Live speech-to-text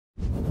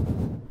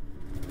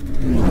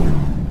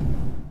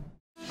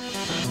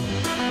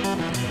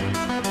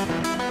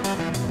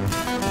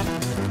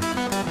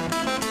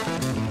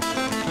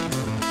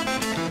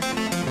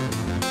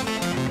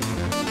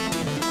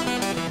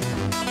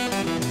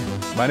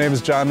My name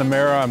is John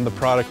Namara. I'm the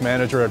product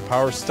manager at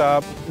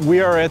PowerStop. We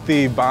are at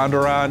the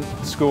Bondurant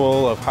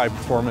School of High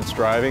Performance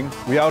Driving.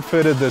 We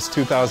outfitted this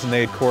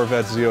 2008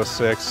 Corvette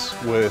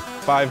Z06 with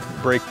 5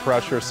 brake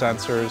pressure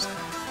sensors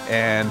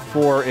and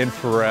 4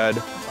 infrared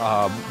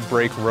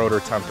brake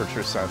rotor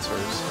temperature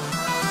sensors.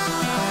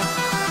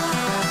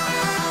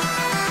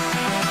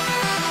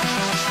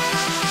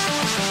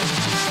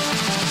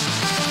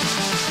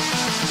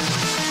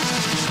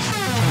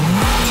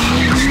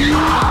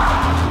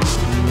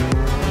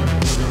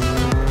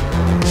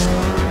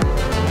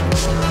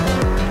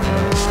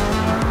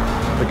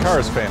 The car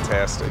is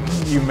fantastic.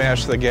 You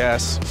mash the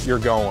gas, you're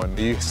going.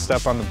 You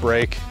step on the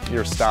brake,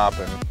 you're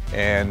stopping.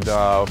 And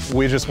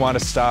we just want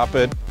to stop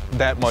it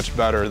that much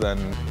better than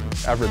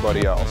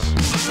everybody else.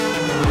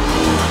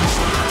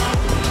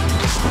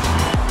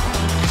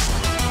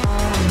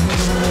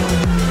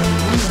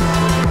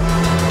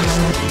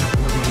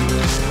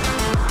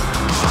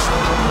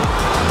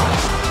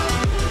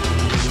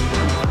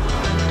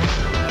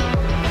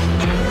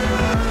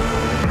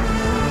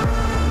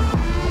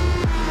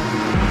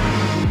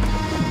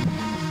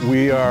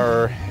 We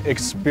are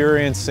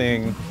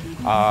experiencing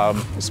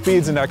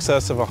speeds in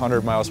excess of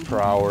 100 miles per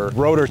hour,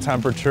 rotor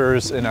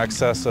temperatures in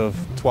excess of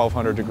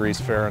 1,200 degrees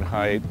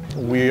Fahrenheit.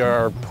 We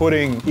are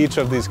putting each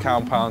of these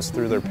compounds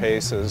through their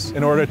paces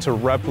in order to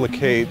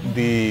replicate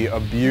the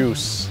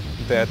abuse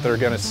that they're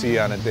going to see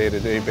on a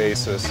day-to-day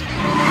basis.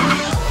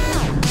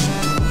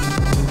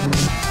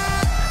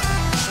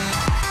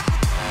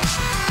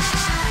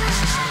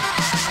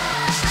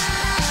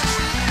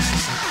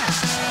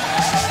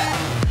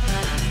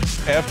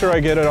 After I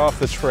get it off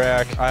the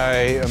track,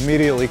 I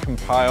immediately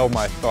compile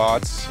my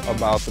thoughts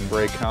about the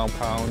brake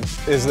compound.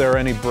 Is there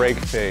any brake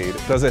fade?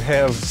 Does it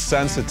have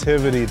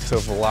sensitivity to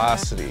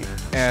velocity?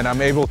 And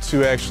I'm able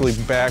to actually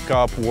back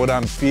up what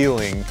I'm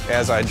feeling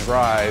as I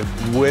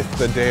drive with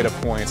the data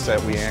points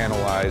that we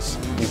analyze.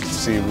 You can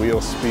see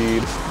wheel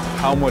speed,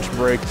 how much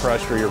brake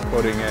pressure you're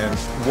putting in,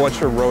 what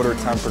your rotor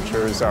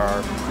temperatures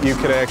are. You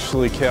could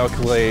actually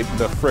calculate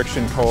the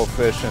friction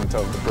coefficient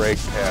of the brake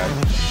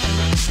pad.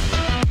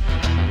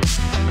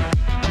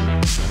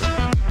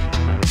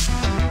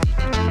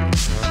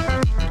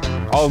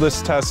 All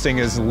this testing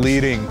is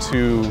leading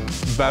to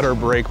better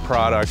brake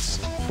products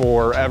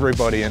for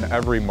everybody in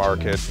every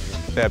market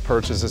that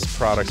purchases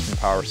products from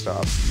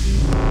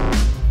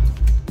PowerStop.